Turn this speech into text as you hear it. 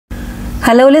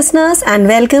Hello listeners and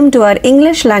welcome to our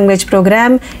English language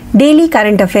program Daily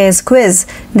Current Affairs Quiz.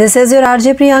 This is your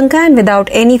RJ Priyanka and without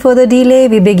any further delay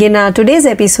we begin our today's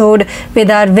episode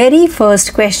with our very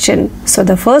first question. So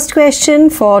the first question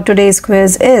for today's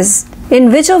quiz is: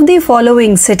 in which of the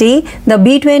following city the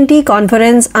B20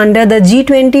 conference under the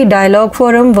G20 Dialogue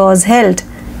Forum was held?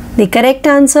 The correct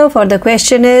answer for the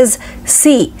question is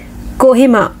C.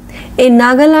 Kohima. In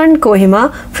Nagaland, Kohima,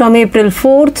 from April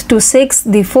 4th to 6th,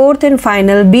 the fourth and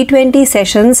final B20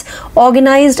 sessions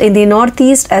organized in the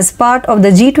Northeast as part of the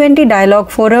G20 Dialogue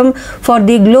Forum for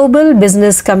the global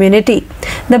business community.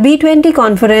 The B20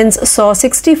 conference saw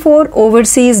 64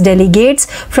 overseas delegates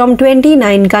from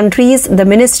 29 countries, the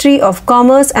Ministry of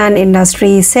Commerce and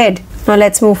Industry said. Now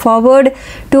let's move forward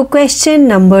to question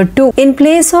number 2. In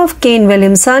place of Kane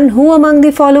Williamson, who among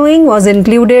the following was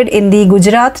included in the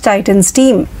Gujarat Titans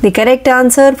team? The correct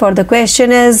answer for the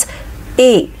question is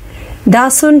A.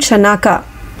 Dasun Shanaka.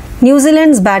 New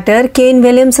Zealand's batter Kane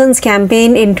Williamson's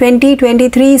campaign in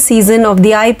 2023 season of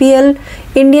the IPL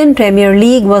Indian Premier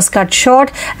League was cut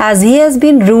short as he has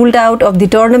been ruled out of the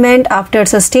tournament after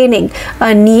sustaining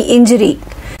a knee injury.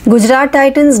 Gujarat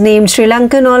Titans named Sri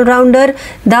Lankan all-rounder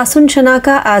Dasun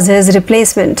Shanaka as his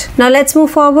replacement. Now let's move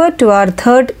forward to our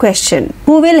third question.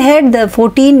 Who will head the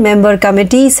 14-member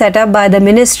committee set up by the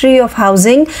Ministry of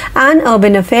Housing and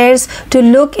Urban Affairs to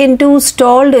look into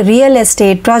stalled real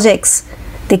estate projects?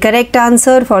 The correct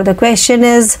answer for the question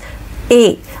is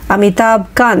A.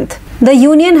 Amitabh Kant. The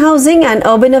Union Housing and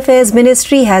Urban Affairs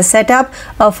Ministry has set up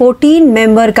a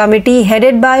 14-member committee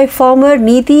headed by former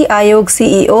Niti Aayog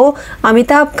CEO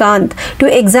Amitabh Kant to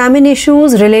examine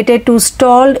issues related to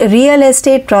stalled real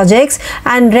estate projects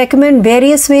and recommend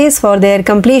various ways for their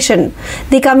completion.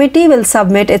 The committee will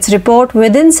submit its report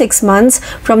within 6 months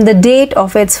from the date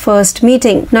of its first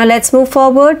meeting. Now let's move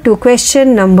forward to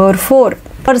question number 4.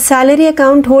 For salary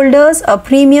account holders, a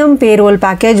premium payroll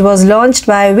package was launched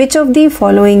by which of the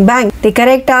following bank? The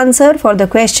correct answer for the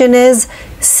question is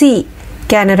C.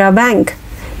 Canara Bank.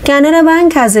 Canara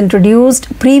Bank has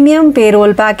introduced premium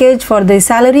payroll package for the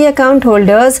salary account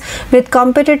holders with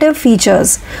competitive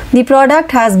features. The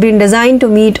product has been designed to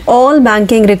meet all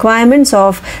banking requirements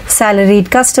of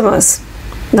salaried customers.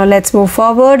 Now let's move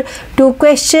forward to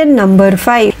question number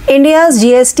 5. India's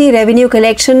GST revenue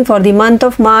collection for the month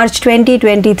of March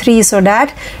 2023 so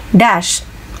that dash.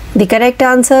 The correct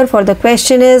answer for the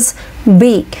question is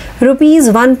B. Rupees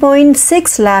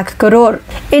 1.6 lakh crore.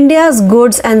 India's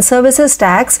goods and services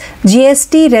tax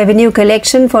GST revenue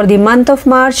collection for the month of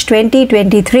March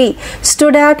 2023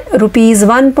 stood at rupees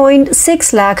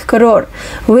 1.6 lakh crore,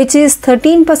 which is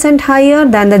 13% higher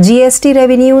than the GST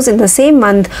revenues in the same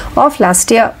month of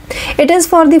last year. It is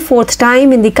for the fourth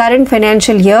time in the current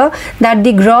financial year that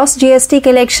the gross GST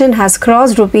collection has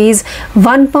crossed rupees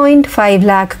 1.5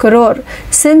 lakh crore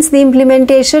since the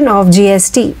implementation of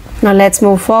GST. Now let's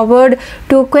move forward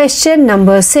to question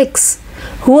number 6.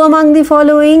 Who among the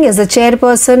following is the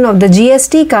chairperson of the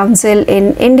GST Council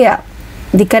in India?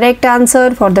 The correct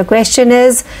answer for the question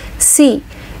is C.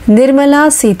 Nirmala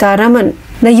Sitharaman.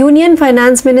 The Union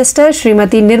Finance Minister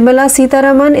Srimati Nirmala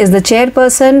Sitharaman is the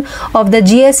chairperson of the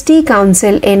GST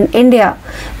Council in India.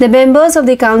 The members of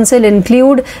the council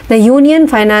include the Union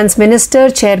Finance Minister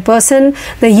chairperson,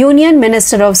 the Union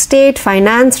Minister of State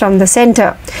Finance from the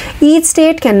centre. Each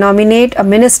state can nominate a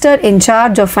minister in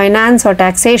charge of finance or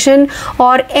taxation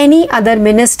or any other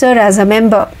minister as a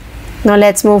member. Now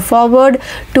let's move forward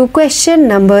to question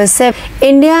number 7.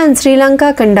 India and Sri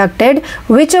Lanka conducted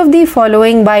which of the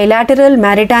following bilateral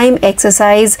maritime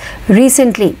exercise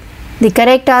recently? The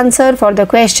correct answer for the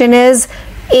question is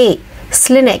A.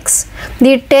 SLINEX.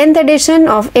 The 10th edition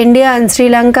of India and Sri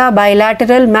Lanka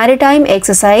bilateral maritime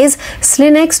exercise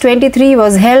SLINEX 23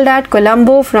 was held at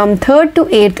Colombo from 3rd to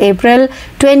 8th April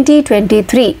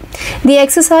 2023. The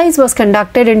exercise was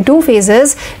conducted in 2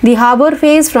 phases, the harbour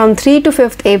phase from 3 to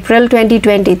 5th April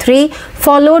 2023,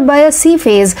 followed by a sea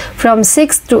phase from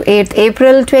 6th to 8th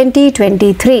April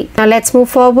 2023. Now let's move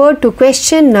forward to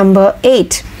question number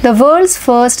 8. The world's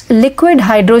first liquid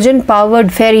hydrogen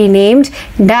powered ferry named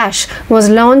Dash was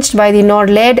launched by the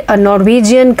Nordled, a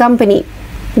Norwegian company.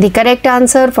 The correct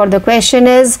answer for the question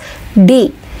is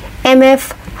D.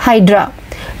 MF Hydra.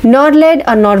 Nordled,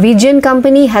 a Norwegian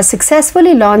company, has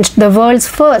successfully launched the world's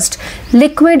first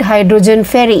liquid hydrogen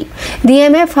ferry. The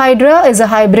MF Hydra is a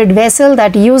hybrid vessel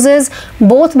that uses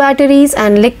both batteries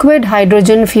and liquid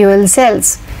hydrogen fuel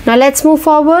cells. Now let's move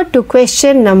forward to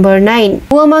question number 9.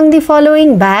 Who among the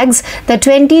following bags the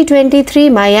 2023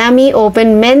 Miami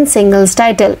Open men's singles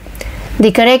title?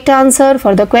 The correct answer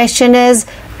for the question is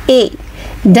A.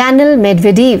 Daniil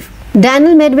Medvedev.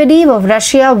 Daniil Medvedev of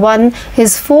Russia won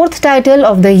his 4th title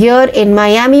of the year in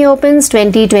Miami Open's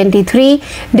 2023,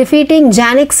 defeating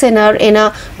Jannik Sinner in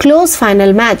a close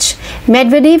final match.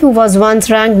 Medvedev, who was once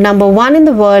ranked number 1 in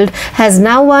the world, has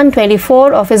now won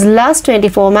 24 of his last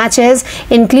 24 matches,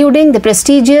 including the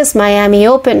prestigious Miami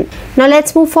Open. Now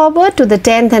let's move forward to the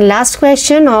 10th and last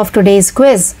question of today's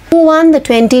quiz. Who won the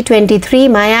 2023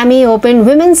 Miami Open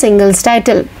women's singles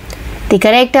title? The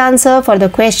correct answer for the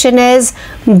question is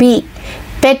B.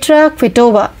 Petra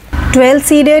Kvitova.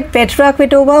 12th-seeded Petra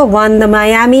Kvitova won the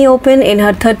Miami Open in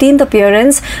her 13th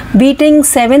appearance, beating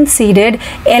 7th-seeded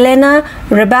Elena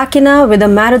Rybakina with a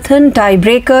marathon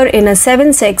tiebreaker in a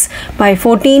 7-6 by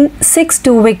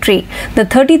 14-6-2 victory. The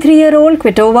 33-year-old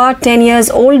Kvitova, 10 years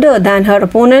older than her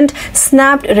opponent,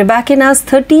 snapped Rybakina's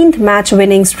 13th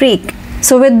match-winning streak.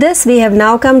 So with this, we have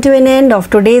now come to an end of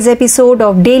today's episode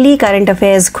of Daily Current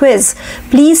Affairs Quiz.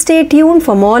 Please stay tuned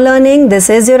for more learning. This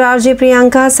is your RJ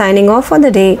Priyanka signing off for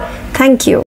the day. Thank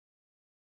you.